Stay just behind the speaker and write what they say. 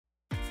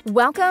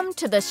Welcome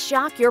to the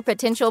Shock Your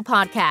Potential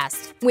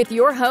podcast with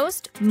your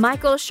host,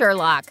 Michael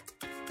Sherlock.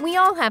 We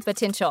all have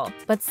potential,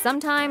 but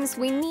sometimes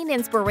we need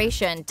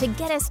inspiration to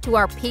get us to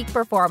our peak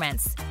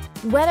performance.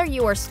 Whether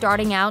you are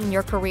starting out in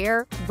your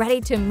career, ready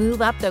to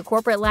move up the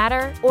corporate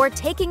ladder, or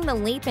taking the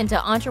leap into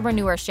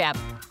entrepreneurship,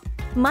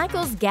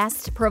 Michael's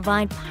guests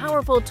provide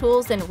powerful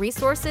tools and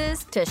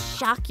resources to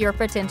shock your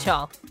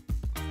potential.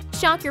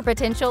 Shock Your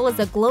Potential is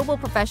a global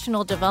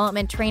professional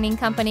development training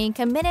company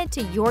committed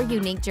to your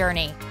unique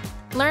journey.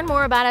 Learn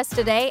more about us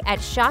today at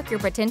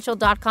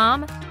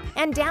shockyourpotential.com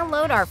and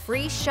download our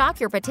free Shock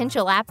Your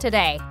Potential app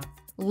today.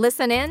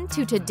 Listen in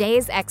to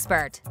today's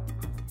expert.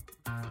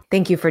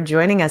 Thank you for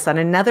joining us on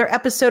another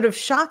episode of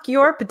Shock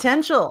Your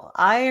Potential.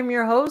 I am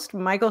your host,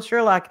 Michael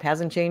Sherlock. It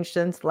hasn't changed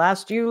since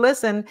last you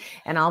listened.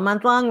 And all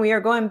month long, we are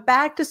going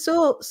back to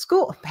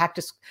school. I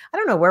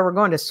don't know where we're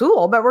going to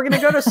school, but we're going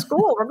to go to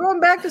school. We're going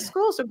back to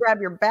school. So grab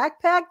your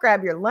backpack,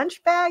 grab your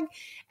lunch bag,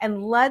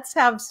 and let's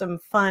have some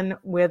fun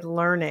with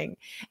learning.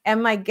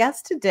 And my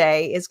guest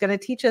today is going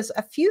to teach us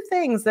a few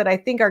things that I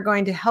think are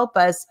going to help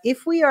us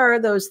if we are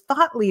those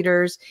thought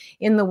leaders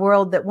in the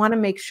world that want to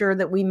make sure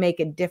that we make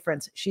a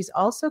difference. She's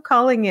also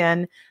calling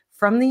in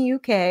from the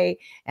UK,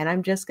 and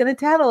I'm just going to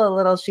tattle a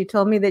little. She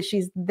told me that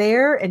she's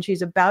there and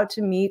she's about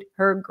to meet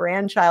her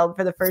grandchild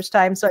for the first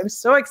time. So I'm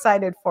so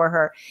excited for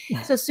her.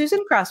 So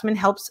Susan Crossman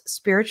helps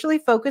spiritually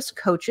focused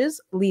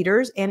coaches,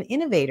 leaders, and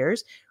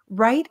innovators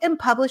write and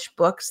publish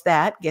books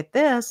that, get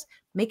this,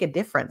 make a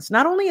difference,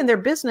 not only in their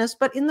business,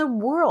 but in the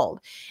world.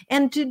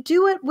 And to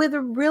do it with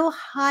a real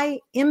high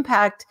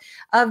impact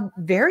of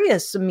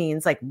various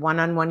means, like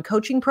one-on-one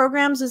coaching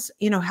programs is,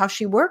 how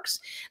she works,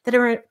 that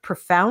are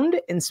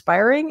profound,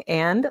 inspiring,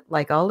 and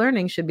like all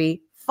learning should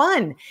be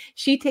fun.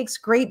 She takes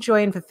great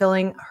joy in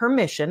fulfilling her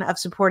mission of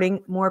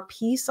supporting more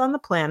peace on the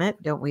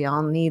planet. Don't we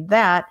all need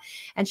that?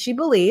 And she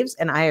believes,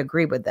 and I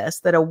agree with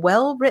this, that a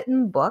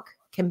well-written book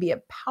can be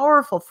a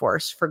powerful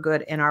force for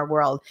good in our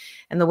world.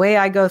 And the way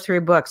I go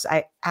through books,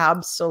 I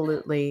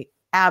absolutely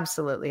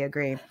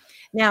agree.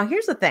 Now,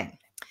 here's the thing.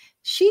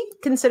 She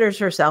considers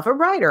herself a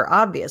writer,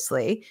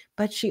 obviously,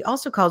 but she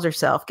also calls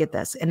herself, get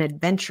this, an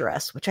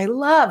adventuress, which I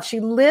love. She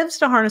lives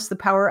to harness the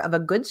power of a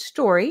good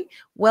story,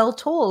 well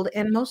told.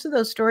 And most of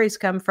those stories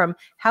come from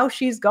how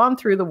she's gone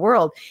through the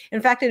world.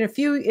 In fact,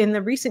 in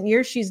the recent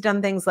years, she's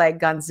done things like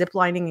gone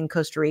ziplining in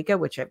Costa Rica,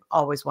 which I've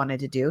always wanted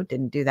to do.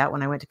 Didn't do that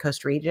when I went to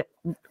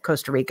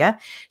Costa Rica.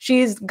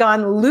 She's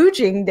gone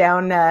luging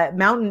down a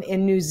mountain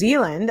in New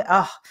Zealand.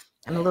 Oh,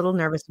 I'm a little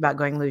nervous about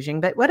going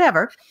luging, but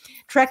whatever.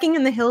 Trekking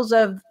in the hills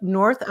of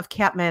north of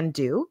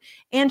Kathmandu.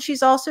 And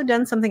she's also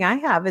done something I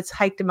have. It's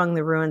hiked among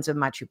the ruins of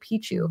Machu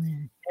Picchu.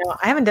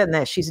 I haven't done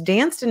this. She's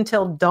danced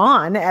until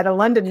dawn at a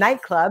London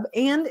nightclub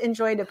and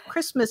enjoyed a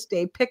Christmas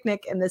Day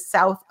picnic in the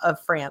south of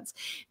France.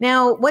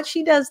 Now, what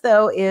she does,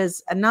 though,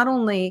 is not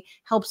only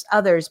helps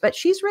others, but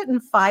she's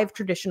written 5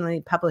 traditionally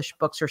published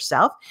books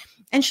herself.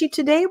 And she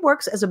today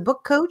works as a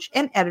book coach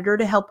and editor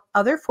to help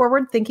other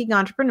forward-thinking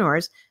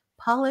entrepreneurs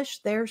polish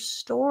their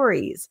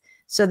stories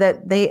so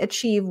that they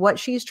achieve what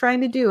she's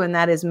trying to do, and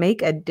that is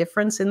make a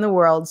difference in the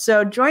world.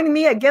 So joining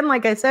me again,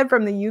 like I said,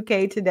 from the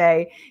UK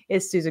today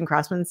is Susan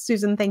Crossman.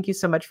 Susan, thank you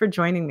so much for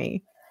joining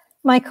me.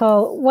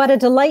 Michael, what a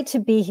delight to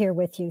be here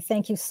with you.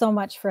 Thank you so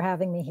much for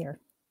having me here.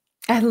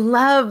 I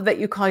love that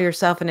you call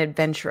yourself an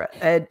adventurer.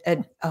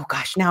 Oh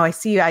gosh, now I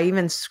see I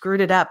even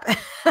screwed it up.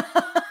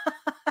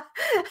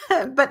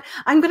 But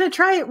I'm going to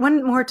try it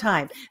one more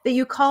time, that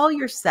you call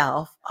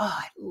yourself. Oh,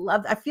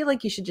 I feel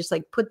like you should just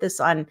like put this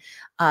on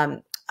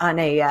a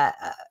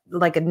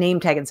like a name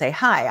tag and say,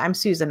 hi, I'm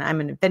Susan. I'm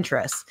an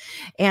adventuress.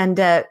 And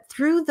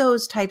through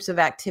those types of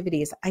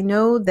activities, I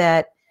know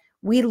that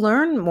we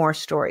learn more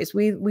stories.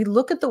 We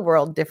look at the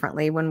world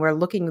differently when we're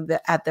looking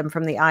at them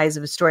from the eyes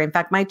of a story. In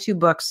fact, my 2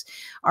 books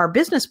are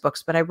business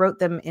books, but I wrote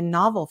them in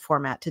novel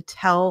format to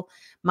tell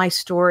my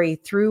story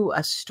through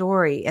a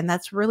story. And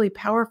that's really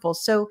powerful.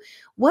 So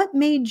what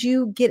made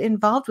you get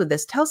involved with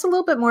this? Tell us a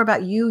little bit more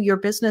about you, your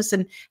business,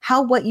 and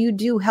how what you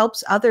do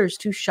helps others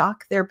to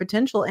shock their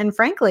potential and,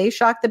 frankly,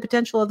 shock the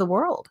potential of the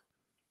world.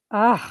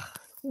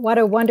 What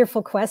a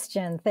wonderful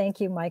question. Thank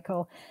you,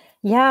 Michael.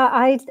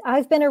 Yeah,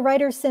 I've been a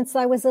writer since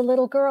I was a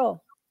little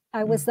girl.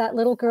 I was that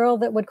little girl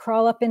that would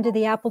crawl up into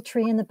the apple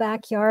tree in the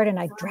backyard, and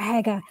I'd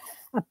drag a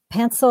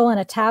pencil and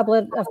a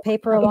tablet of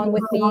paper along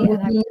with me,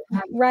 and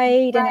I'd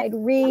write and I'd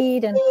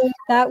read, and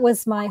that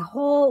was my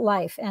whole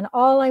life. And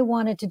all I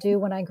wanted to do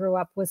when I grew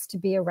up was to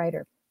be a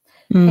writer.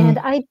 And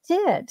I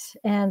did.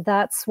 And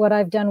that's what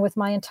I've done with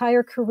my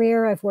entire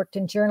career. I've worked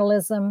in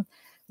journalism,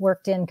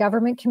 worked in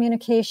government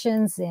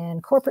communications,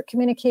 in corporate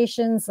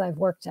communications. I've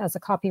worked as a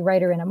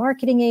copywriter in a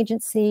marketing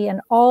agency,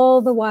 and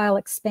all the while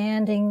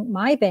expanding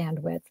my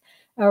bandwidth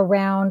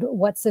around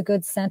what's a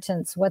good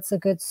sentence, what's a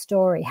good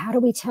story, how do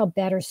we tell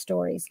better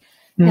stories?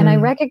 And I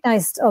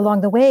recognized along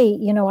the way,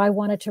 I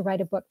wanted to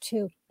write a book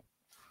too.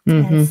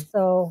 And Mhm.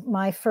 so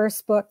my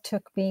first book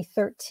took me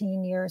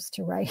 13 years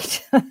to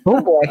write.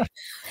 Oh boy.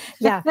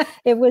 Yeah,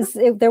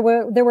 there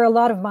were a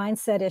lot of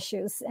mindset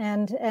issues,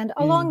 and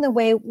along Mm. the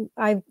way,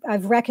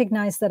 I've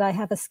recognized that I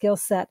have a skill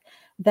set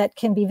that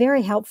can be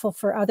very helpful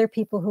for other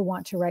people who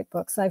want to write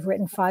books. I've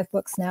written 5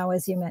 books now,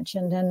 as you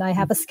mentioned, and I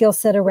have a skill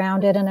set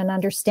around it and an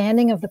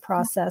understanding of the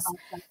process.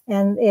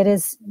 And it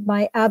is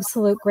my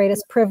absolute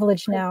greatest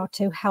privilege now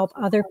to help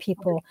other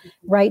people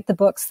write the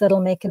books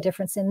that'll make a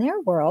difference in their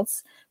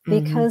worlds,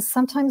 Mhm. because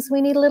sometimes we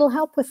need a little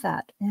help with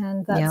that,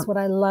 and Yeah. that's what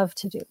I love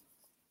to do.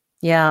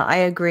 Yeah, I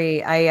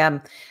agree. I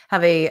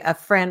have a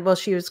friend. Well,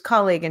 she was a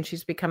colleague, and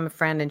she's become a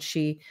friend, and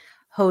she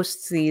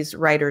hosts these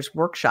writers'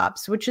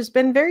 workshops, which has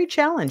been very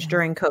challenged Yeah,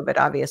 during COVID,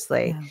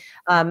 obviously.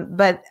 yeah.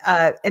 But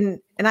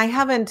and I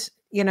haven't,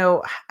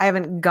 I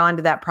haven't gone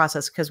to that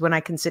process because when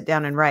I can sit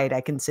down and write, I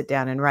can sit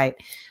down and write.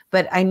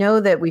 But I know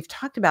that we've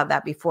talked about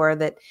that before.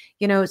 That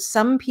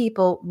some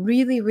people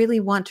really, really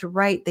want to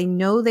write. They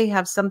know they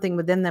have something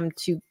within them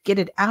to get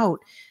it out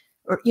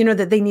or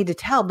that they need to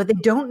tell, but they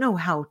don't know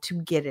how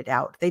to get it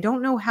out. They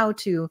don't know how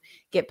to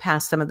get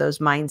past some of those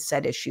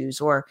mindset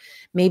issues, or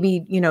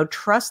maybe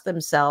trust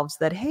themselves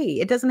that, hey,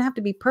 it doesn't have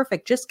to be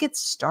perfect, just get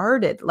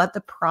started, let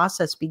the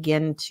process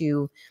begin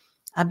to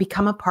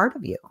become a part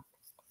of you.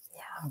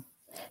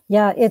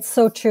 Yeah, it's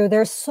so true.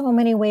 There's so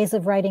many ways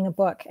of writing a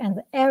book,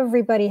 and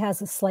everybody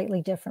has a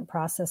slightly different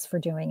process for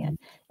doing it.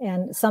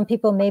 And some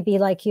people may be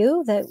like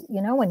you, that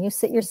when you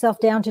sit yourself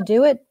down to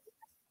do it,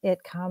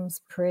 it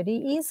comes pretty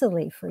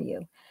easily for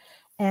you.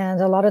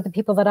 And a lot of the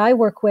people that I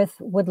work with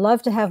would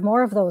love to have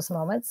more of those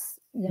moments.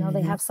 They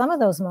Mhm. have some of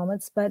those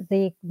moments, but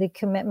the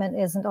commitment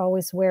isn't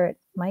always where it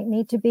might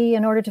need to be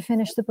in order to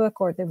finish the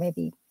book, or there may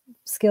be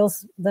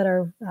skills that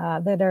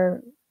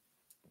are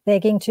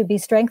begging to be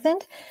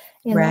strengthened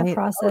in that Right.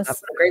 Oh, that's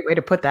process. a great way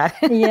to put that.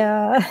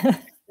 Yeah.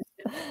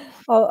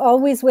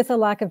 Always with a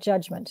lack of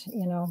judgment.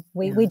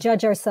 We Yeah.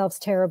 judge ourselves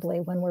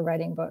terribly when we're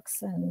writing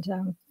books, and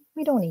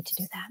we don't need to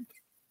do that.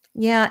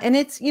 Yeah, and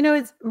it's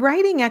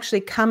writing actually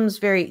comes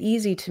very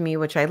easy to me,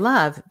 which I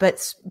love,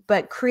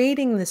 but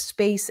creating the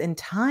space and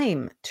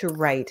time to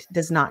write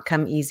does not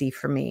come easy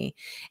for me.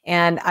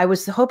 And I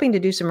was hoping to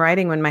do some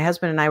writing when my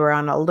husband and I were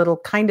on a little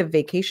kind of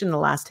vacation the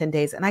last 10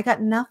 days, and I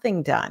got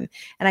nothing done.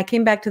 And I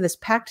came back to this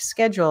packed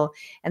schedule,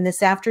 and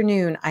this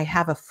afternoon I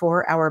have a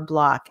 4-hour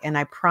block, and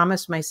I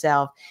promised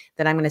myself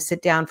that I'm going to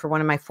sit down for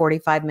one of my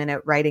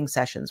 45-minute writing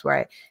sessions where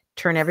I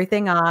turn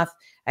everything off.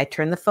 I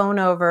turn the phone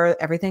over,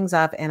 everything's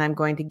up, and I'm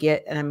going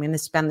to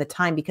spend the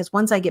time, because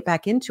once I get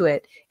back into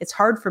it, it's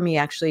hard for me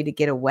actually to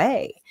get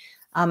away.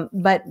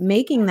 But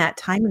making that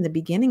time in the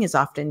beginning is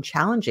often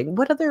challenging.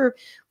 What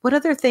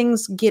other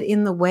things get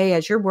in the way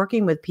as you're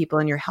working with people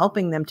and you're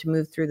helping them to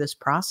move through this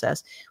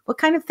process? What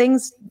kind of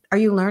things are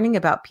you learning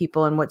about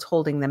people, and what's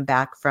holding them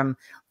back from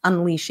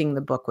unleashing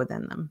the book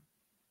within them?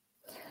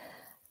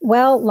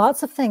 Well,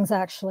 lots of things,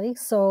 actually.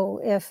 So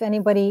if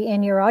anybody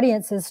in your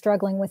audience is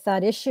struggling with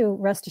that issue,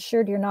 rest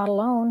assured you're not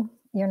alone.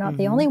 You're not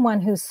the Mhm. only one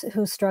who's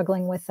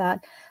struggling with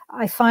that.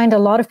 I find a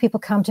lot of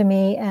people come to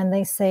me and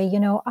they say,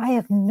 I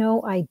have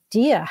no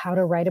idea how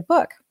to write a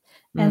book.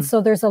 And Mm. so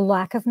there's a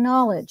lack of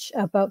knowledge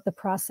about the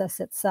process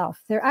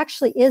itself. There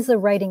actually is a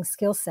writing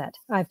skill set,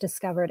 I've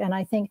discovered. And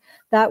I think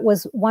that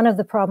was one of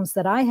the problems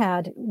that I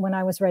had when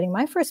I was writing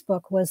my first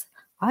book. Was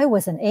I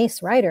was an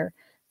ace writer.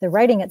 The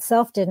writing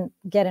itself didn't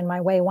get in my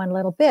way one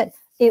little bit.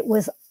 It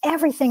was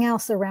everything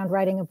else around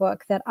writing a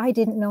book that I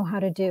didn't know how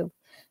to do.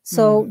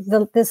 So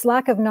Mm. this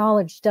lack of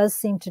knowledge does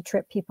seem to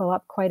trip people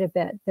up quite a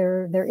bit.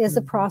 There is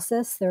a Mhm.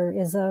 process. There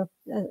is a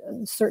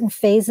certain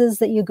phases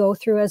that you go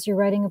through as you're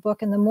writing a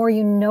book. And the more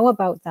you know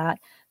about that,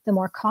 the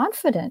more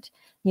confident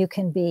you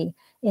can be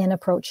in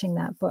approaching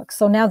that book.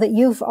 So now that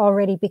you've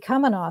already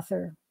become an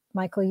author,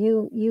 Michael,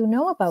 you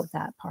know about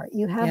that part.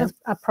 You have Yeah.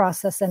 a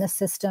process and a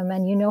system,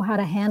 and you know how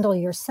to handle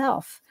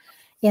yourself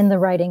in the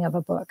writing of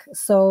a book.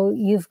 So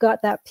you've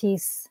got that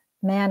piece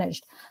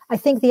managed. I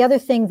think the other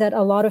thing that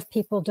a lot of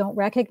people don't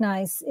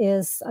recognize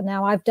is,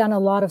 now I've done a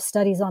lot of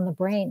studies on the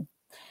brain.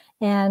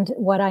 And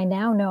what I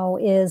now know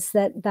is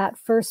that that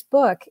first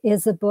book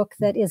is a book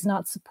that is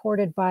not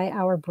supported by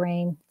our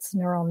brain's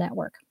neural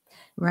network.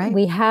 Right.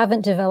 We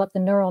haven't developed the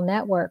neural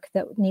network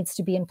that needs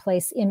to be in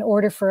place in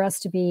order for us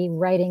to be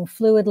writing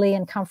fluidly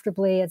and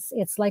comfortably.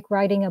 It's like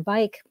riding a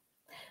bike.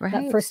 That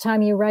Right. first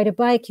time you ride a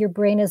bike, your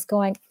brain is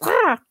going,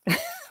 ah,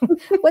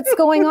 what's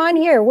going on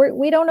here?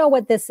 We don't know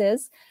what this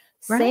is.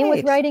 Same with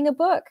Right. writing a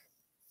book.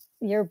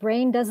 Your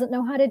brain doesn't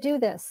know how to do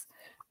this.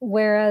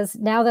 Whereas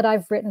now that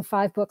I've written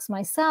 5 books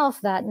myself,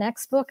 that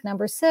next book,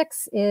 number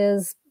 6,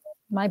 is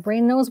my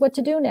brain knows what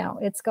to do now.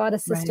 It's got a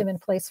system Right. in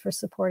place for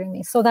supporting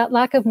me. So that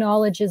lack of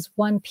knowledge is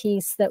one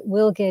piece that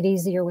will get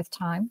easier with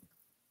time.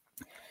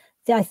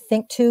 I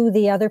think, too,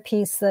 the other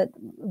piece that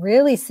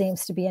really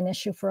seems to be an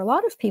issue for a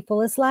lot of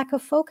people is lack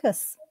of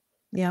focus.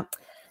 Yep.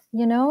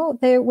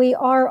 We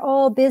are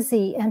all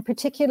busy, and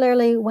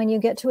particularly when you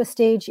get to a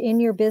stage in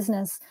your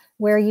business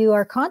where you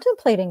are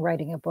contemplating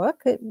writing a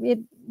book, it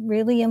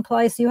really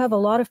implies you have a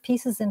lot of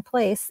pieces in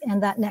place.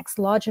 And that next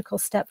logical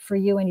step for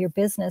you and your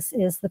business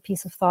is the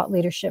piece of thought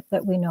leadership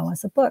that we know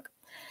as a book.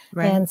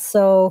 Right. And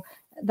so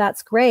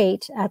that's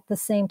great. At the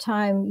same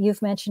time,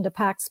 you've mentioned a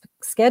packed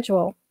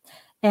schedule.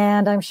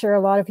 And I'm sure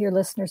a lot of your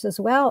listeners as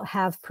well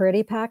have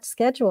pretty packed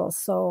schedules.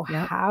 So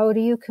how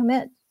do you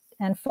commit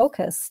and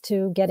focus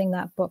to getting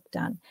that book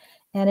done?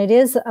 And it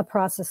is a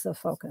process of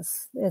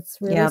focus. It's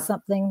really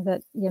something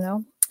that,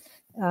 you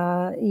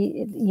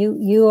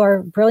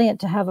are brilliant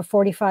to have a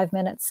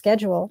 45-minute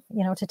schedule,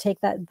 to take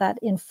that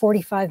in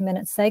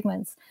 45-minute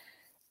segments.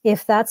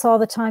 If that's all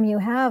the time you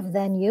have,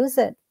 then use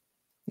it.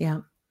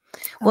 Yeah.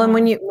 Well,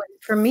 and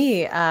for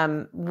me,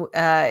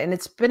 and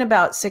it's been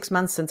about 6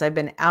 months since I've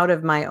been out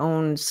of my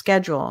own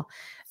schedule.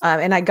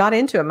 And I got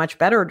into it much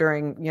better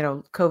during,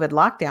 COVID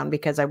lockdown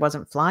because I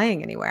wasn't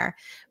flying anywhere.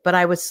 But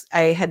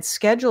I had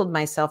scheduled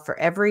myself for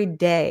every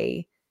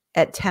day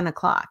at 10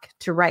 o'clock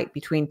to write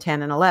between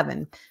 10 and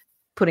 11,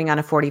 putting on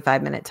a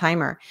 45-minute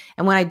timer.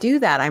 And when I do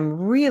that, I'm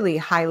really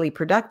highly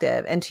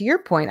productive. And to your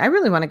point, I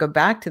really want to go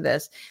back to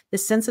this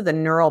sense of the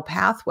neural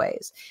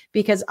pathways,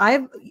 because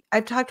I've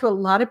talked to a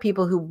lot of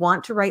people who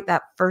want to write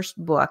that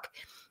first book.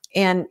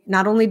 And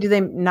not only do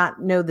they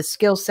not know the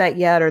skill set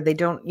yet, or they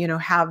don't,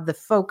 have the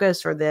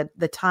focus or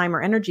the time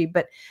or energy,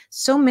 but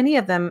so many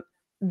of them,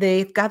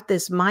 they've got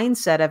this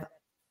mindset of,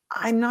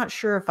 I'm not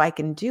sure if I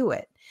can do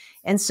it.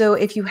 And so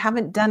if you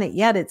haven't done it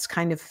yet, it's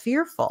kind of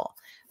fearful.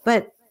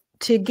 But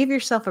to give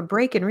yourself a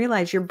break and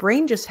realize your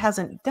brain just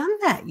hasn't done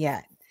that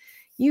yet.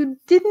 You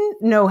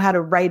didn't know how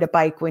to ride a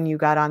bike when you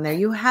got on there.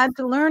 You had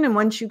to learn. And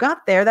once you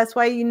got there, that's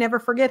why you never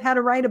forget how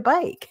to ride a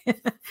bike.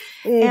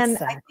 And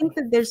I think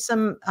that there's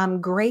some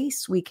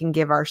grace we can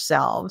give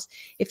ourselves.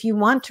 If you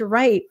want to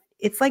write,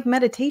 it's like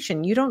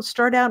meditation. You don't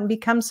start out and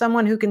become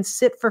someone who can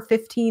sit for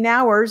 15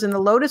 hours in the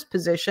lotus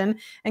position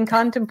and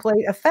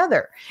contemplate a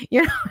feather.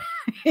 You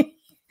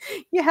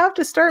have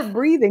to start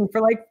breathing for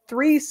like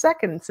 3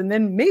 seconds, and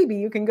then maybe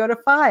you can go to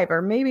 5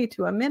 or maybe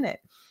to a minute.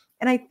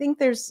 And I think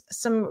there's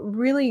some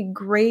really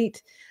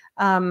great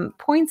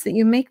points that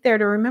you make there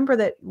to remember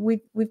that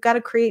we've got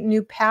to create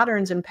new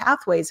patterns and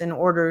pathways in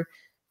order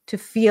to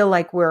feel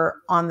like we're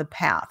on the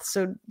path.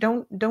 So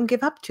don't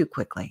give up too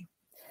quickly.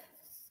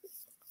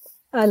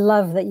 I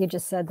love that you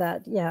just said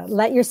that. Yeah.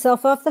 Let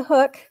yourself off the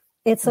hook.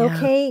 It's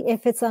okay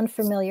if it's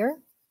unfamiliar,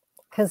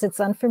 because it's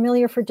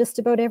unfamiliar for just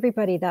about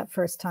everybody that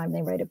first time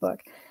they write a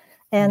book.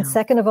 And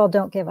second of all,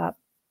 don't give up.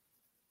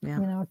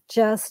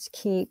 Just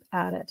keep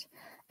at it.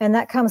 And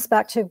that comes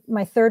back to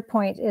my third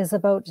point, is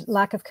about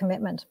lack of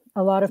commitment.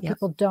 A lot of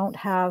people don't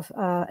have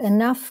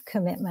enough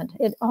commitment.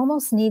 It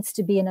almost needs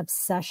to be an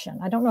obsession.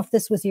 I don't know if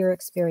this was your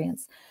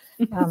experience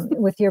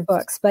with your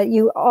books, but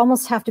you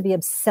almost have to be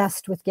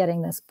obsessed with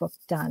getting this book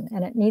done.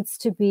 And it needs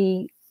to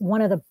be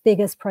one of the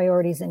biggest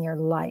priorities in your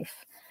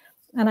life.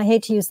 And I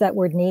hate to use that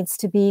word needs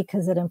to be,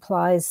 because it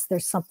implies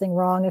there's something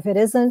wrong if it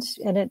isn't.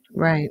 And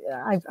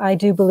I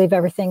do believe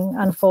everything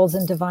unfolds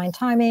in divine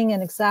timing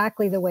and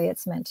exactly the way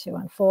it's meant to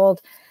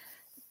unfold.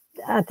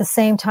 At the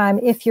same time,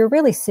 if you're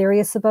really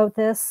serious about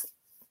this,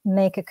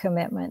 make a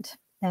commitment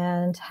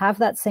and have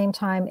that same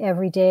time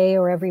every day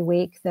or every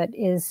week that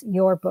is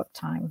your book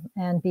time,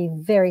 and be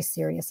very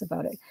serious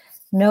about it.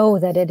 Know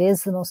that it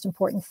is the most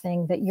important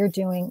thing that you're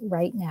doing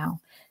right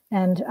now.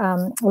 And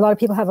a lot of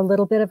people have a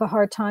little bit of a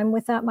hard time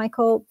with that,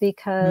 Michael,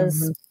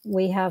 because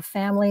we have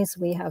families,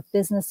 we have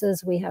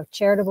businesses, we have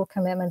charitable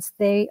commitments.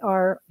 They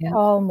are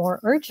all more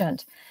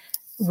urgent,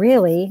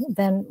 really,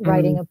 than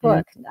writing a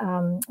book.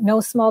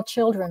 No small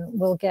children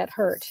will get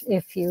hurt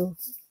if you,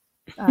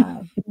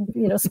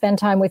 spend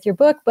time with your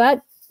book.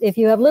 But if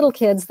you have little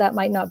kids, that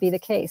might not be the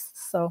case.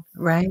 So,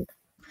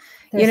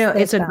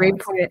 it's a great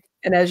point.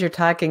 And as you're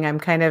talking, I'm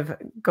kind of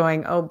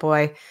going, oh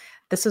boy,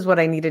 this is what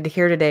I needed to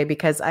hear today,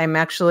 because I'm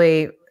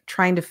actually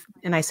trying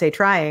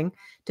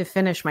to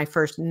finish my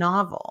first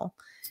novel.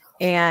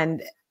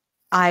 And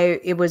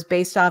it was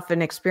based off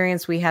an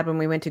experience we had when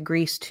we went to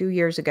Greece 2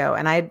 years ago.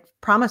 And I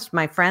promised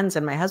my friends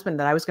and my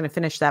husband that I was going to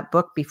finish that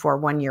book before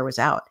 1 year was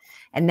out.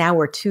 And now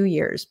we're 2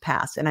 years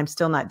past and I'm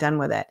still not done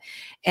with it.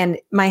 And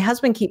my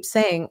husband keeps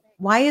saying,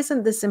 why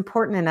isn't this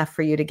important enough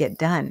for you to get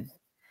done?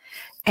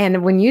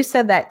 And when you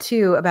said that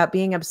too, about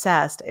being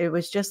obsessed, it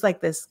was just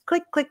like this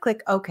click, click,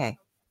 click. Okay.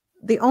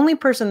 The only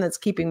person that's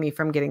keeping me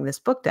from getting this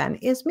book done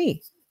is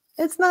me.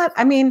 It's not,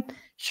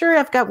 sure,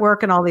 I've got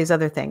work and all these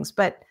other things,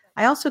 but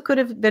I also could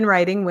have been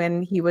writing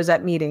when he was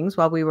at meetings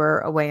while we were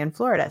away in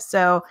Florida.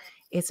 So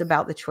it's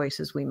about the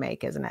choices we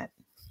make, isn't it?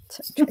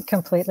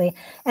 Completely.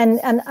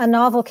 And a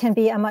novel can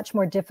be a much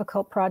more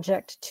difficult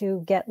project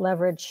to get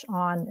leverage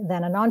on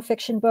than a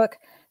nonfiction book,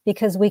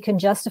 because we can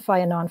justify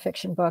a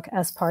nonfiction book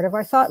as part of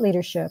our thought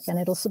leadership, and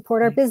it'll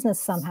support our business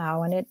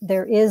somehow. And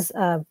there is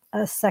a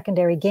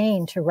secondary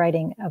gain to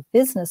writing a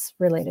business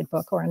related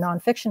book or a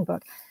nonfiction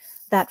book.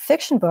 That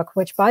fiction book,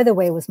 which by the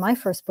way was my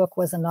first book,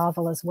 was a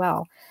novel as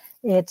well.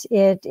 It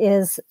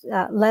is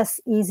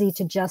less easy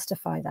to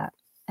justify that.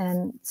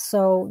 And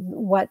so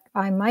what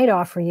I might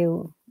offer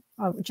you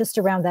just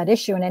around that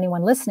issue, and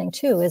anyone listening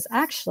too, is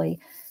actually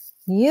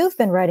you've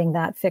been writing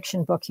that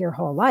fiction book your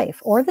whole life,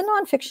 or the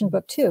nonfiction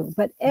book too,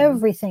 but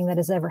everything that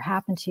has ever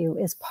happened to you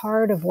is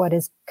part of what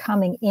is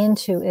coming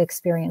into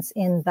experience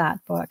in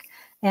that book.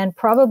 And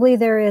probably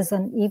there is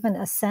even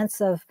a sense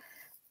of,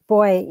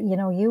 boy,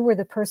 you were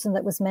the person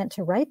that was meant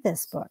to write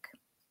this book.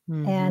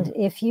 Mm-hmm. And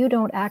if you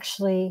don't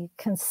actually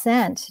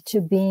consent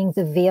to being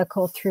the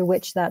vehicle through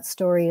which that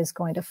story is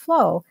going to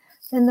flow,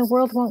 then the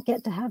world won't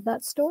get to have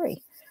that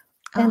story.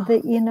 And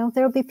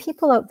there'll be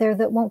people out there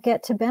that won't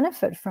get to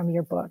benefit from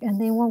your book,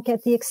 and they won't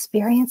get the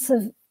experience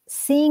of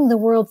seeing the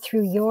world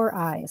through your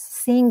eyes,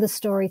 seeing the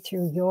story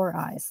through your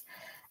eyes.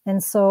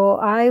 And so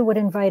I would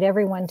invite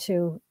everyone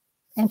to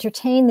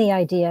entertain the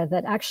idea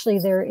that actually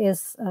there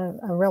is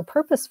a real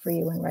purpose for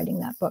you in writing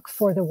that book,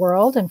 for the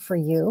world and for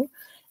you.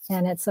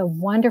 And it's a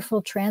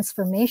wonderful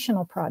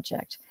transformational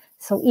project.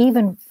 So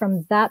even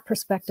from that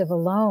perspective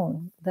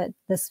alone, that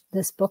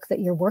this book that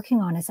you're working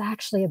on is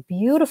actually a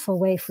beautiful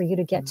way for you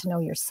to get to know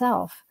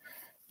yourself.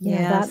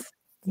 That's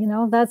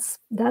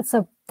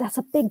a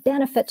big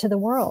benefit to the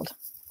world.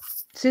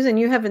 Susan,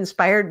 you have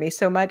inspired me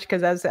so much,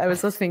 because as I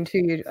was listening to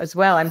you as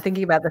well, I'm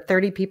thinking about the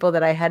 30 people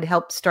that I had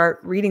helped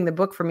start reading the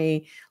book for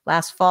me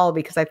last fall,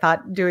 because I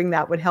thought doing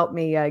that would help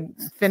me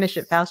finish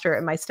it faster.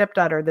 And my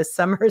stepdaughter this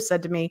summer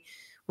said to me,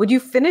 "Would you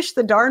finish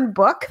the darn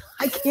book?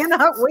 I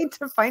cannot wait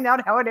to find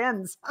out how it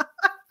ends."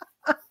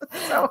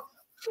 So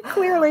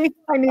clearly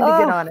I need to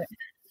get on it.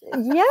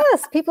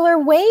 Yes, people are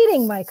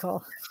waiting,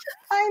 Michael.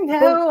 I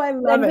know. I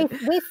love it.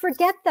 We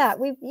forget that.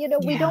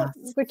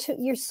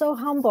 You're so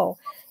humble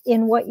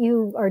in what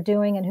you are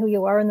doing and who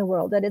you are in the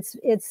world that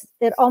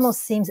it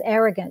almost seems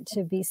arrogant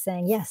to be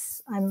saying,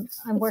 "Yes, I'm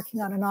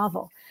working on a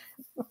novel."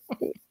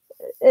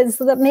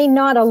 That may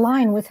not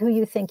align with who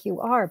you think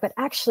you are, but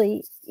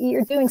actually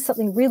you're doing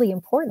something really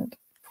important.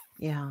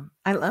 Yeah,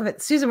 I love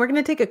it. Susan, we're going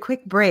to take a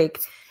quick break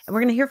and we're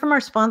going to hear from our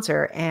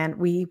sponsor, and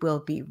we will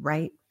be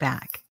right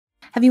back.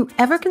 Have you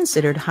ever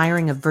considered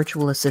hiring a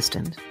virtual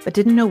assistant but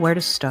didn't know where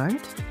to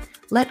start?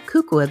 Let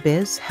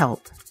Kukua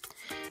help.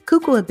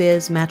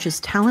 Kukua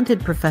matches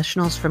talented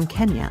professionals from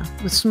Kenya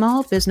with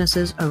small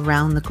businesses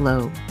around the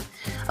globe.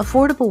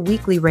 Affordable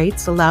weekly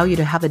rates allow you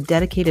to have a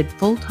dedicated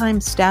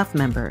full-time staff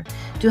member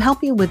to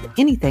help you with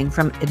anything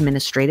from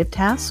administrative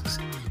tasks,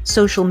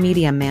 social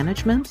media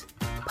management,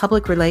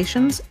 public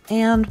relations,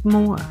 and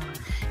more.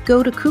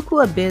 Go to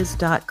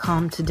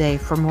kukuabiz.com today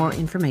for more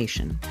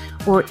information,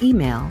 or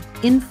email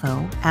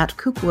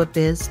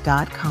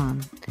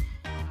info@kukuabiz.com.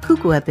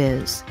 Kukua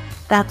Biz,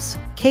 that's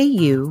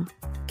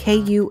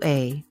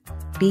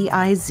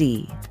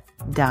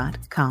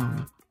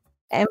KUKUABIZ.com.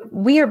 And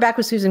we are back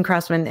with Susan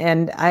Crossman,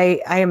 and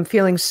I am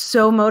feeling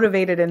so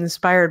motivated and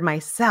inspired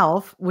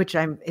myself,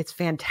 it's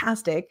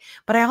fantastic.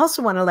 But I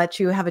also want to let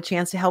you have a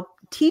chance to help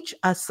teach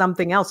us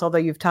something else, although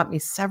you've taught me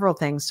several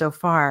things so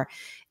far.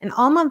 And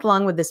all month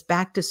long with this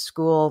back to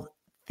school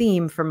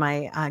theme for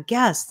my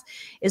guests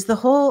is the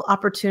whole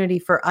opportunity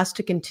for us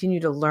to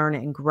continue to learn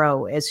and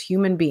grow as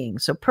human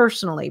beings. So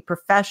personally,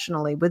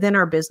 professionally, within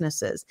our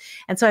businesses.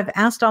 And so I've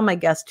asked all my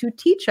guests to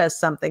teach us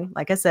something,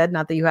 like I said,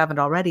 not that you haven't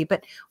already,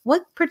 but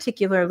what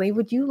particularly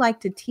would you like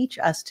to teach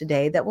us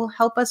today that will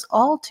help us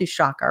all to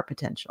shock our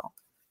potential?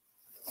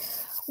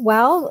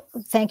 Well,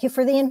 thank you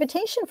for the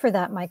invitation for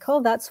that,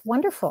 Michael. That's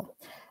wonderful.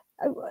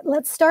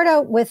 Let's start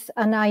out with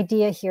an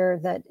idea here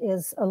that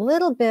is a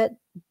little bit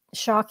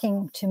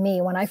shocking to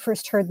me. When I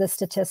first heard this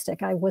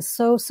statistic, I was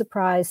so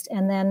surprised.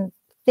 And then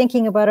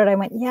thinking about it, I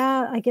went,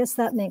 yeah, I guess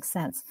that makes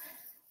sense.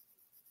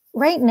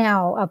 Right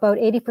now, about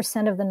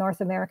 80% of the North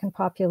American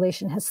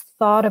population has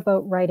thought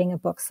about writing a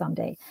book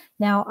someday.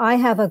 Now, I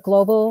have a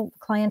global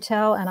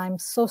clientele, and I'm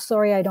so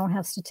sorry I don't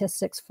have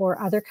statistics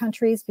for other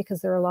countries,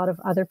 because there are a lot of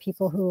other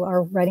people who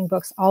are writing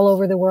books all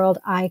over the world.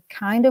 I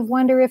kind of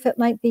wonder if it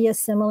might be a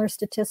similar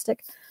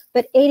statistic,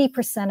 but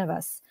 80% of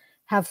us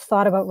have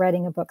thought about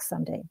writing a book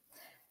someday.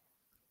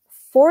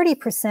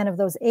 40% of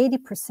those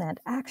 80%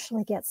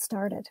 actually get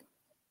started.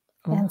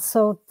 Oh. And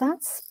so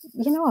that's,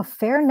 a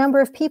fair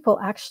number of people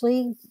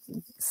actually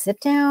sit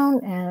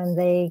down and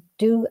they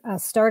do a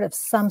start of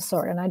some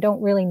sort. And I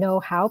don't really know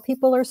how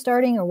people are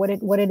starting or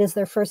what it is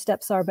their first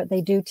steps are, but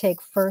they do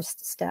take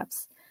first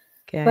steps.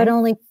 Okay. But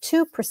only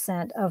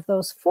 2% of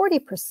those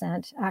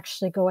 40%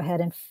 actually go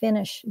ahead and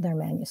finish their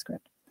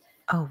manuscript.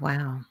 Oh,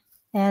 wow.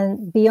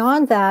 And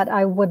beyond that,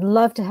 I would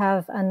love to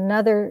have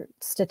another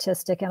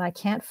statistic, and I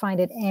can't find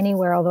it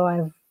anywhere, although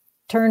I've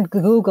turned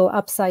Google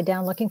upside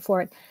down looking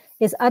for it,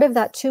 is out of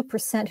that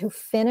 2% who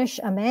finish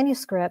a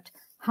manuscript,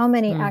 how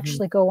many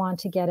actually go on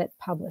to get it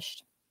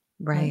published?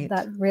 Right. And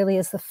that really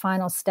is the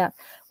final step.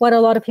 What a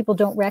lot of people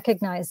don't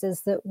recognize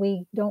is that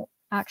we don't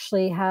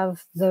actually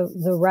have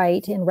the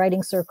right in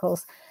writing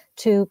circles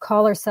to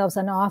call ourselves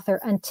an author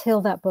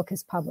until that book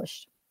is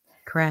published.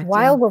 Correct.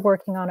 While we're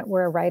working on it,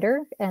 we're a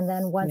writer. And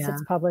then once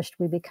it's published,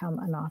 we become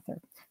an author.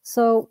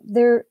 So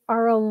there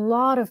are a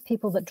lot of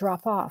people that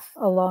drop off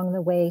along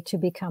the way to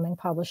becoming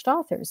published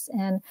authors.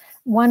 And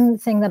one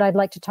thing that I'd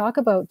like to talk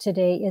about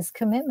today is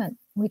commitment.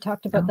 We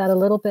talked about that a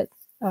little bit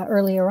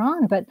earlier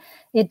on, but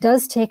it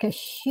does take a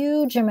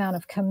huge amount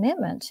of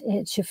commitment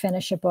to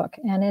finish a book.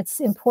 And it's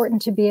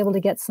important to be able to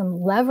get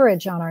some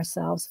leverage on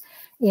ourselves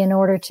in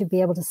order to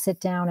be able to sit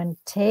down and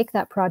take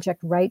that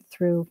project right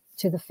through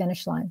to the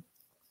finish line.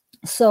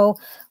 So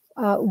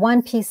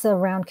one piece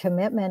around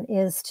commitment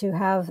is to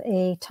have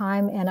a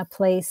time and a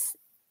place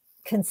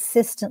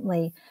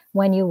consistently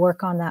when you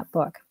work on that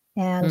book.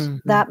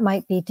 And that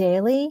might be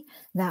daily,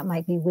 that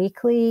might be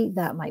weekly,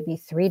 that might be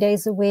 3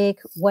 days a week,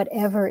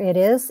 whatever it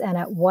is. And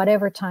at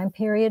whatever time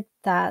period,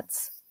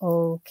 that's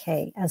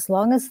okay. As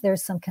long as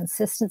there's some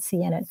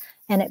consistency in it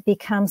and it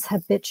becomes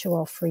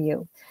habitual for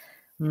you.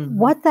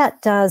 What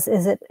that does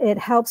is it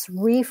helps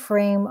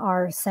reframe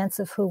our sense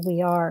of who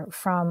we are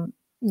from,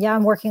 yeah,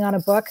 I'm working on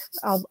a book,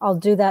 I'll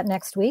do that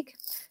next week,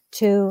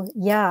 to,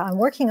 yeah, I'm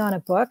working on a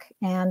book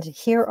and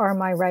here are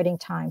my writing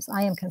times.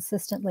 I am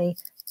consistently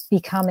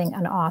becoming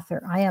an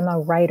author. I am a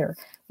writer.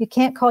 You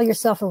can't call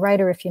yourself a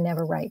writer if you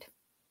never write.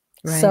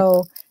 Right.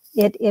 So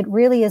it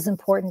really is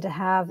important to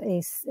have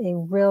a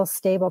real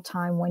stable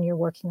time when you're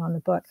working on the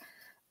book.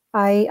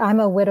 I'm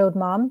a widowed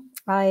mom.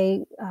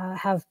 I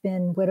have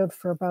been widowed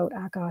for about,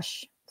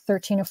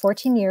 13 or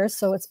 14 years.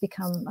 So it's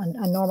become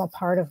a normal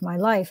part of my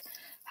life.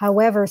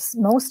 However,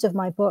 most of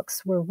my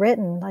books were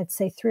written, I'd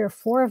say 3 or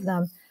 4 of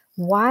them,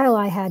 while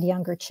I had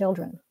younger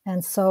children.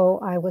 And so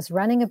I was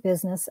running a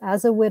business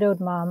as a widowed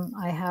mom.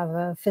 I have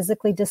a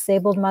physically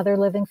disabled mother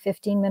living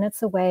 15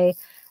 minutes away,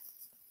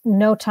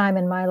 no time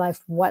in my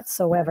life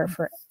whatsoever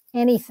for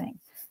anything.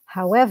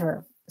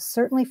 However,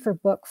 certainly for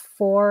book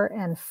 4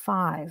 and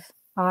 5,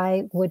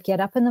 I would get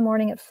up in the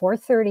morning at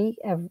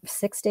 4:30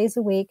 6 days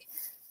a week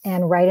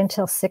and write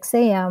until 6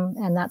 a.m.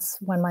 And that's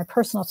when my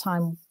personal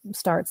time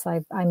starts.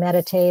 I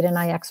meditate and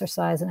I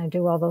exercise and I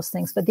do all those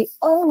things. But the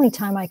only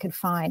time I could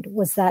find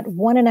was that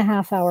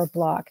 1.5 hour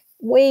block,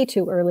 way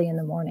too early in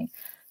the morning.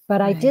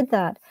 But I did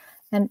that.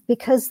 And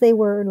because they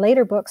were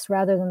later books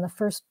rather than the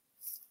first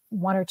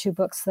 1 or 2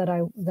 books that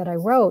I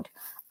wrote,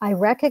 I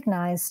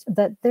recognized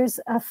that there's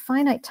a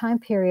finite time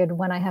period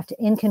when I have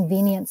to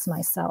inconvenience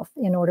myself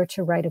in order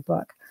to write a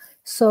book.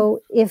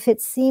 So if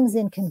it seems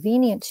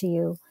inconvenient to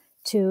you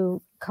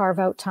to carve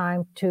out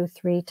time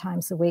 2-3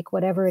 times a week,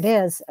 whatever it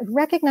is,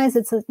 recognize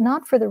it's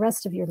not for the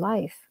rest of your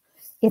life.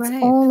 It's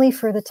only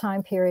for the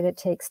time period it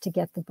takes to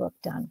get the book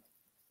done.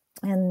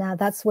 And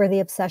that's where the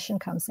obsession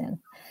comes in,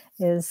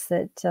 is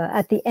that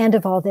at the end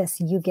of all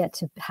this, you get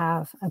to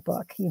have a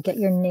book. You get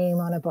your name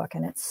on a book,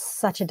 and it's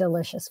such a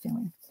delicious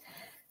feeling.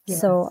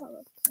 Yes.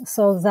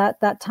 So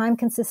that time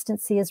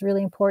consistency is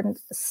really important.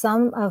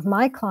 Some of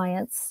my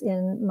clients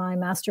in my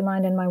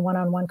mastermind and my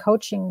one-on-one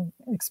coaching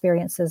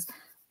experiences,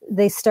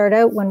 they start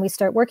out when we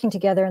start working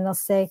together and they'll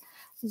say,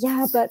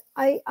 yeah, but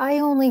I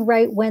only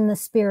write when the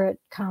spirit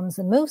comes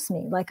and moves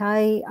me. Like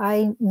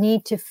I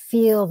need to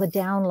feel the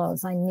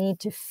downloads. I need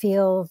to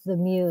feel the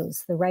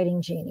muse, the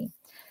writing genie.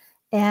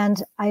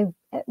 And I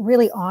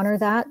really honor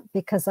that,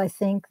 because I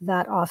think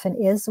that often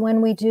is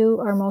when we do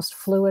our most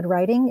fluid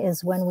writing,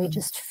 is when we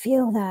just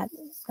feel that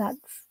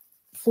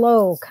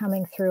flow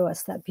coming through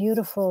us, that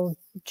beautiful,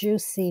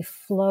 juicy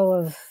flow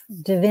of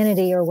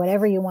divinity, or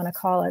whatever you want to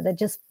call it, that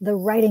just the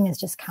writing is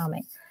just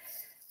coming.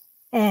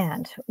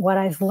 And what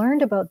I've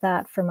learned about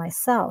that for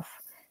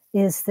myself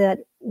is that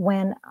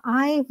when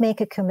I make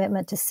a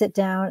commitment to sit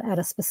down at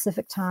a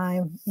specific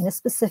time, in a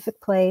specific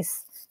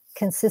place,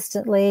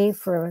 consistently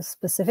for a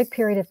specific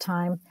period of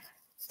time,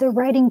 the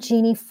writing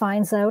genie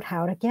finds out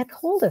how to get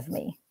hold of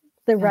me.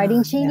 The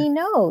writing genie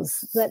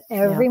knows that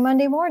every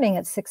Monday morning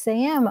at 6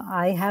 a.m.,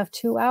 I have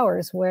 2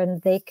 hours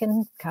when they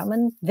can come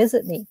and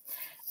visit me.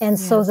 And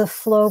so the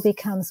flow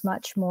becomes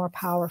much more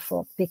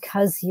powerful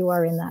because you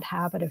are in that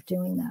habit of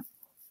doing that.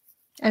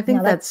 I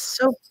think that's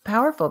so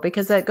powerful,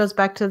 because that goes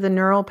back to the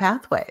neural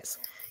pathways.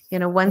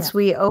 Once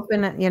we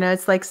open,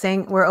 it's like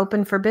saying we're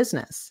open for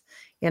business.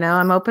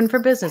 I'm open for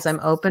business. I'm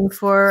open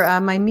for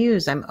my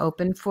muse. I'm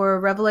open for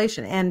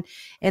revelation. And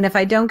if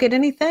I don't get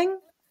anything,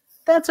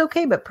 that's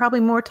okay. But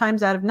probably more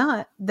times out of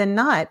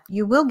not,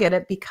 you will get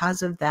it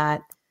because of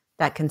that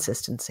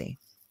consistency.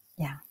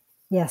 Yeah.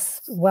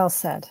 Yes. Well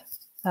said.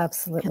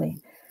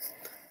 Absolutely.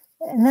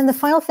 And then the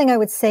final thing I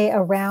would say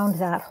around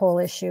that whole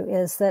issue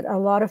is that a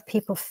lot of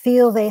people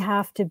feel they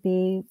have to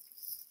be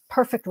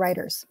perfect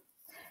writers,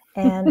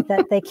 and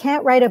that they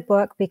can't write a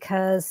book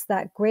because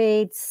that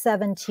grade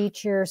 7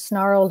 teacher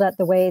snarled at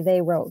the way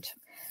they wrote.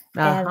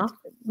 And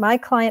my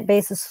client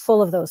base is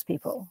full of those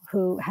people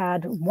who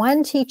had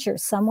one teacher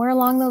somewhere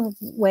along the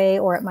way,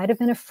 or it might have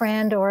been a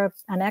friend or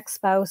an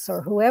ex-spouse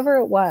or whoever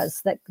it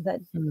was that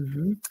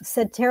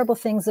said terrible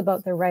things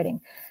about their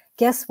writing.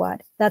 Guess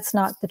what? That's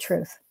not the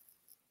truth.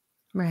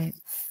 Right.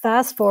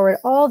 Fast forward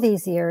all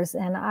these years,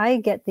 and I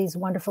get these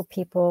wonderful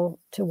people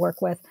to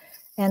work with,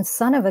 and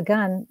son of a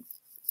gun,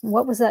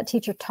 what was that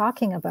teacher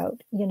talking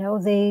about?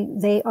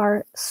 They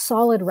are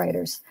solid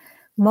writers.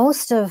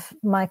 Most of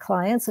my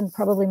clients, and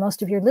probably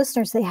most of your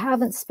listeners, they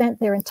haven't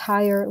spent their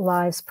entire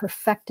lives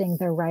perfecting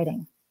their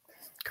writing.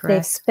 Correct.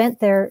 They've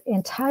spent their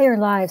entire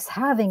lives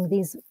having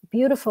these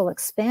beautiful,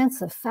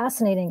 expansive,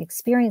 fascinating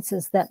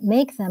experiences that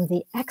make them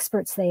the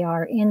experts they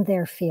are in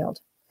their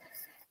field.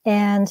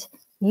 And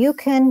you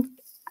can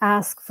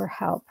ask for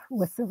help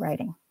with the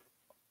writing.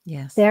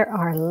 Yes. There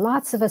are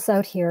lots of us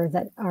out here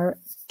that are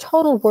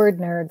total word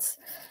nerds,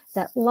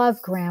 that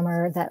love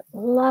grammar, that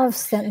love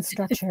sentence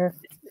structure,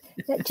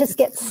 that just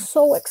get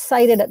so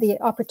excited at the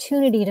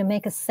opportunity to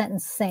make a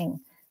sentence sing.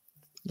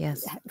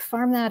 Yes.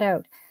 Farm that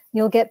out.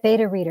 You'll get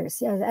beta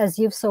readers, as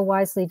you've so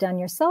wisely done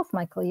yourself,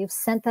 Michael. You've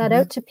sent that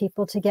out to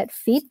people to get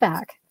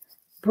feedback.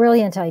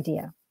 Brilliant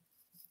idea.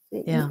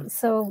 Yeah.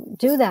 So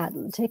do that.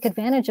 Take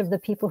advantage of the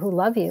people who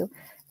love you,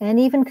 and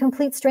even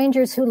complete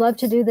strangers who love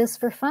to do this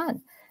for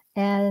fun.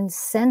 And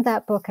send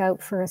that book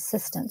out for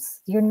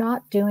assistance. You're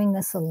not doing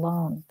this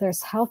alone.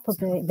 There's help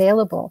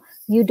available.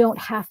 You don't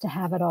have to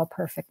have it all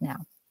perfect now.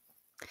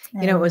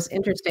 You know, what was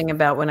interesting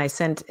about when I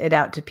sent it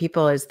out to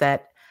people is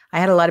that I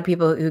had a lot of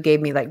people who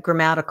gave me like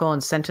grammatical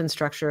and sentence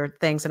structure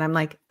things. And I'm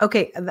like,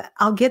 okay,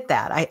 I'll get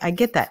that. I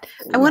get that.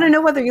 I want to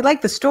know whether you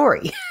like the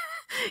story.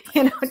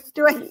 You know,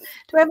 do I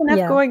have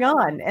enough going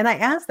on? And I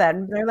asked that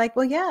and they're like,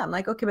 well, yeah. I'm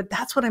like, okay, but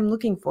that's what I'm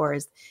looking for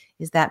is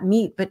that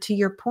meat. But to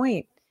your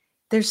point,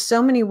 there's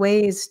so many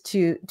ways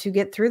to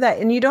get through that.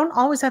 And you don't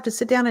always have to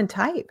sit down and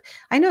type.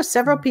 I know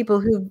several people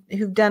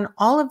who've done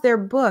all of their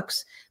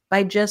books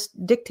by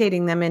just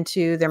dictating them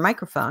into their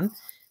microphone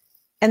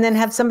and then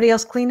have somebody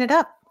else clean it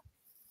up.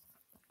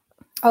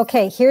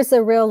 Okay, here's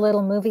a real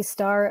little movie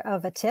star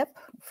of a tip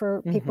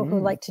for people who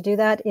like to do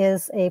that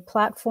is a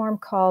platform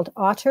called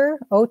Otter,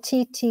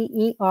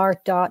 OTTER.ai.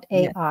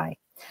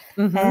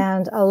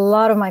 And a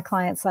lot of my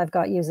clients I've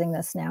got using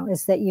this now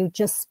is that you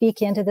just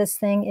speak into this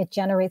thing. It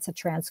generates a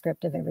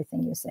transcript of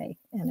everything you say.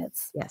 And it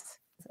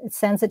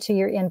sends it to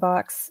your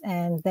inbox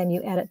and then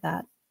you edit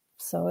that.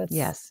 So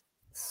it's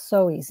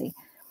so easy.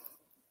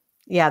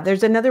 Yeah,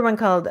 there's another one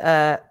called,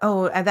 that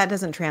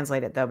doesn't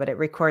translate it though, but it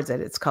records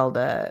it. It's called,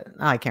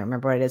 I can't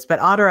remember what it is, but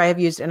Otter I have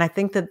used. And I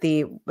think that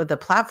the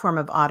platform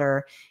of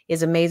Otter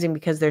is amazing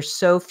because there's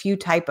so few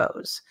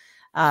typos,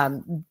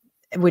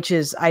 which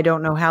is, I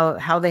don't know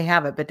how they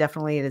have it, but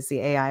definitely it is the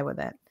AI with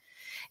it.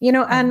 You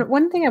know, and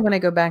one thing I want to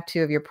go back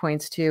to of your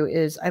points too,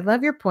 is I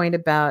love your point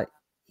about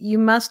you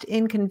must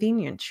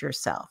inconvenience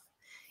yourself.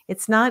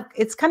 It's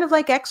kind of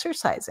like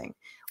exercising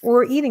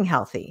or eating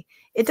healthy.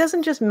 It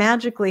doesn't just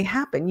magically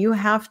happen. You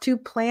have to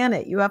plan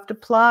it. You have to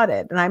plot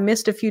it. And I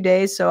missed a few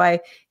days. So I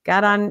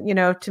got on,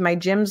 to my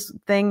gym's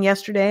thing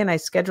yesterday and I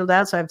scheduled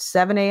out. So I have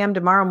 7 a.m.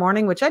 tomorrow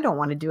morning, which I don't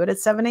want to do it at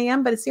 7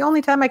 a.m., but it's the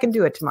only time I can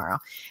do it tomorrow.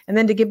 And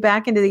then to get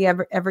back into the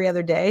every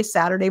other day,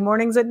 Saturday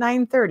mornings at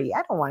 9:30.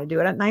 I don't want to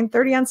do it at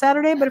 9:30 on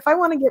Saturday, but if I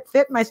want to get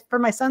fit for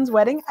my son's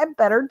wedding, I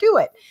better do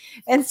it.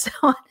 And so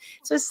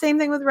same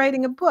thing with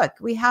writing a book.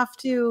 We have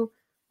to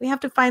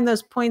find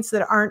those points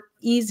that aren't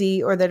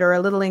easy or that are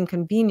a little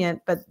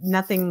inconvenient, but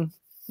nothing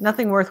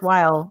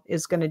worthwhile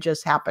is going to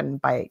just happen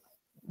by,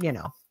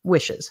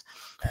 wishes.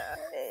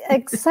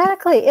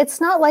 Exactly.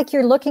 It's not like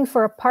you're looking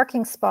for a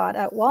parking spot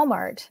at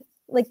Walmart.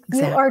 Like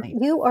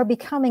you are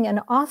becoming an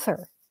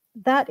author.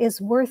 That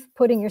is worth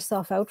putting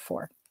yourself out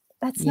for.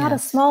 That's not a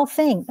small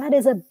thing. That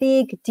is a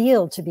big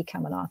deal to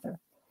become an author.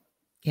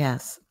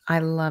 Yes. I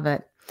love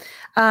it.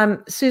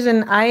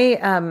 Susan, I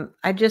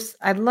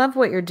love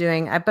what you're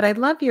doing, but I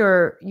love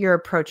your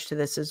approach to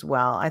this as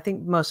well. I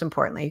think most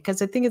importantly,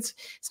 because I think it's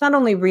not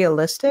only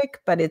realistic,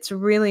 but it's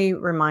really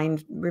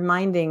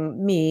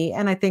reminding me,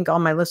 and I think all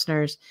my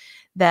listeners,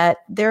 that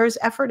there's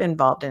effort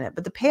involved in it,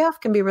 but the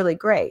payoff can be really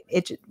great.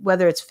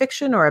 Whether it's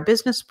fiction or a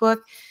business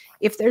book,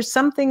 if there's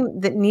something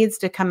that needs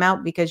to come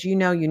out because you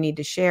need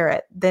to share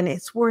it, then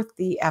it's worth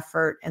the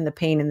effort and the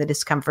pain and the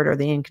discomfort or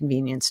the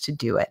inconvenience to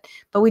do it.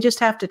 But we just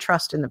have to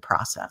trust in the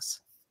process.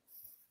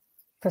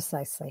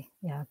 Precisely.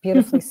 Yeah.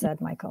 Beautifully said,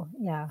 Michael.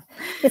 Yeah.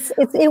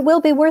 It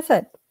will be worth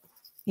it.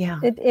 Yeah.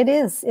 It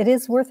is. It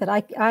is worth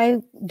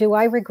it. Do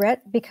I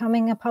regret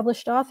becoming a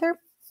published author?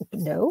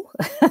 No.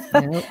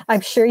 Nope.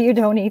 I'm sure you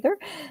don't either.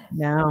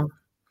 No.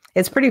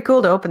 It's pretty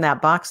cool to open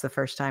that box the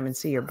first time and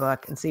see your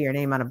book and see your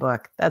name on a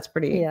book. That's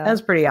pretty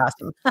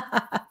awesome.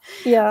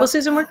 Yeah. Well,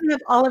 Susan, we're going to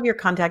have all of your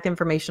contact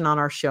information on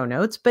our show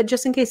notes, but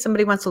just in case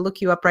somebody wants to look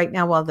you up right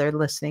now while they're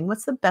listening,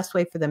 what's the best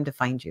way for them to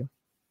find you?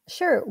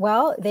 Sure.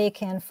 Well, they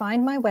can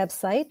find my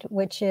website,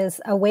 which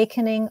is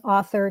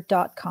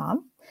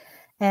awakeningauthor.com.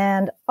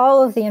 And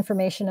all of the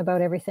information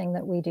about everything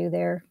that we do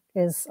there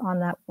is on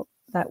that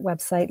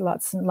website.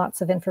 Lots and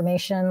lots of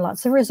information,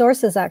 lots of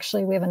resources.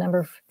 Actually, we have a number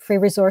of free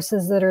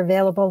resources that are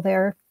available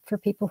there for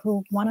people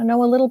who want to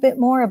know a little bit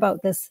more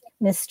about this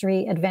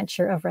mystery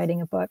adventure of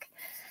writing a book.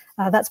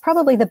 That's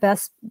probably the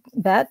best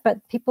bet,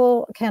 but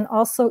people can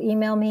also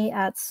email me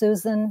at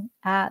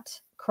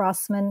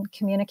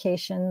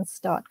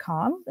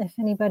susan@crossmancommunications.com. If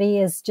anybody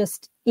is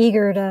just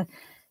eager to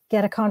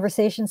get a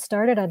conversation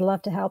started, I'd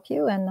love to help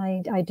you. And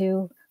I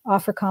do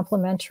offer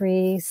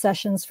complimentary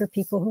sessions for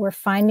people who are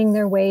finding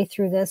their way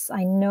through this.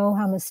 I know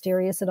how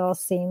mysterious it all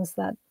seems,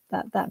 that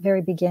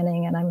very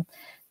beginning, and I'm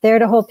there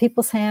to hold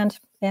people's hand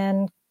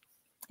and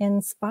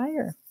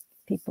inspire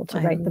people to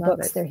write the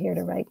books they're here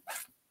to write.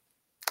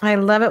 I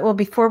love it. Well,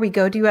 before we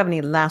go, do you have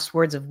any last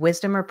words of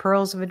wisdom or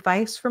pearls of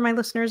advice for my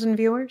listeners and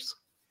viewers?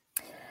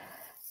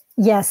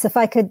 Yes, if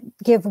I could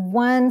give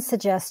one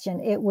suggestion,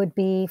 it would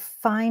be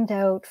find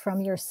out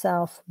from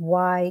yourself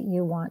why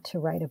you want to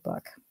write a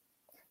book.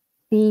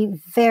 Be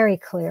very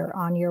clear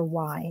on your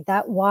why.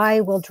 That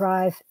why will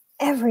drive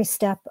every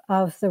step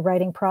of the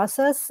writing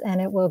process, and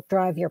it will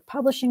drive your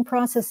publishing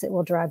process. It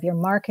will drive your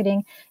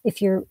marketing.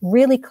 If you're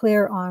really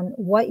clear on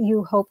what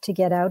you hope to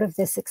get out of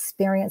this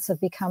experience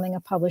of becoming a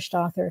published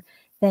author,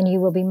 then you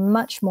will be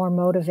much more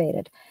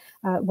motivated.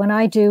 When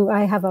I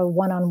have a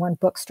one-on-one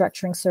book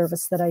structuring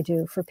service that I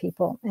do for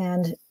people.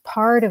 And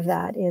part of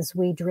that is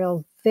we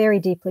drill very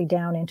deeply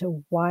down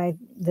into why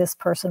this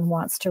person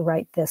wants to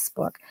write this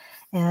book.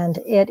 And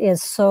it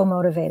is so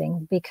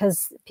motivating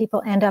because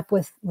people end up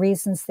with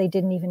reasons they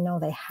didn't even know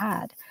they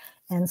had.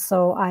 And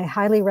so I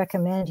highly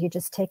recommend you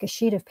just take a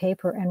sheet of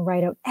paper and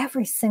write out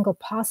every single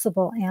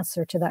possible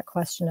answer to that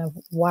question of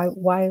why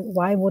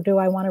do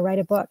I want to write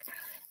a book?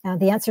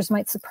 The answers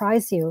might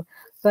surprise you,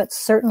 but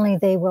certainly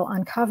they will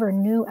uncover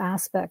new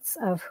aspects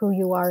of who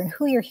you are and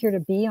who you're here to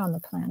be on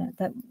the planet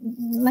that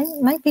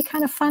might be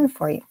kind of fun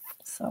for you.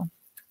 So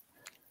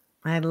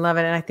I love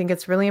it. And I think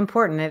it's really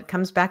important. It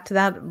comes back to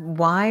that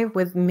why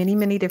with many,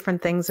 many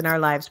different things in our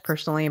lives,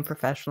 personally and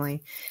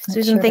professionally.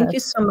 Susan, thank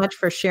you so much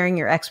for sharing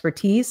your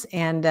expertise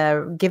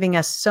and giving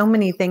us so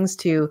many things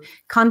to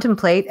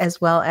contemplate as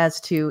well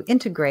as to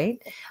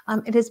integrate.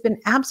 It has been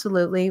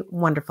absolutely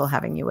wonderful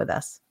having you with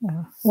us.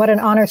 Oh, what an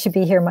honor to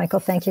be here, Michael.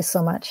 Thank you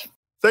so much.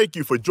 Thank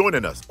you for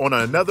joining us on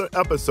another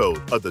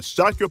episode of the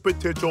Shock Your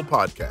Potential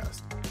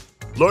podcast.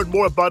 Learn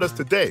more about us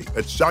today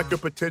at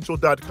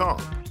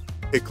shockyourpotential.com.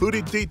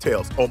 including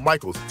details on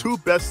Michael's 2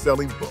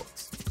 best-selling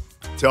books.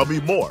 Tell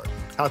me more,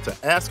 how to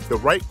ask the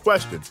right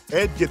questions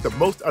and get the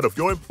most out of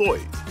your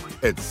employees,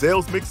 and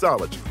Sales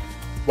Mixology,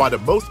 why the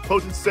most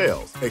potent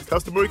sales and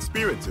customer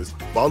experiences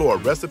follow a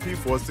recipe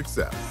for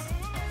success.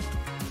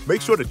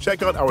 Make sure to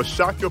check out our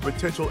Shock Your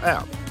Potential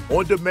app,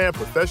 on-demand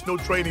professional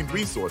training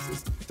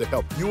resources to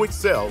help you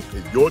excel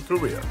in your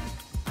career.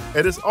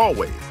 And as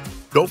always,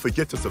 don't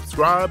forget to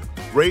subscribe,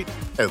 rate,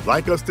 and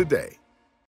like us today.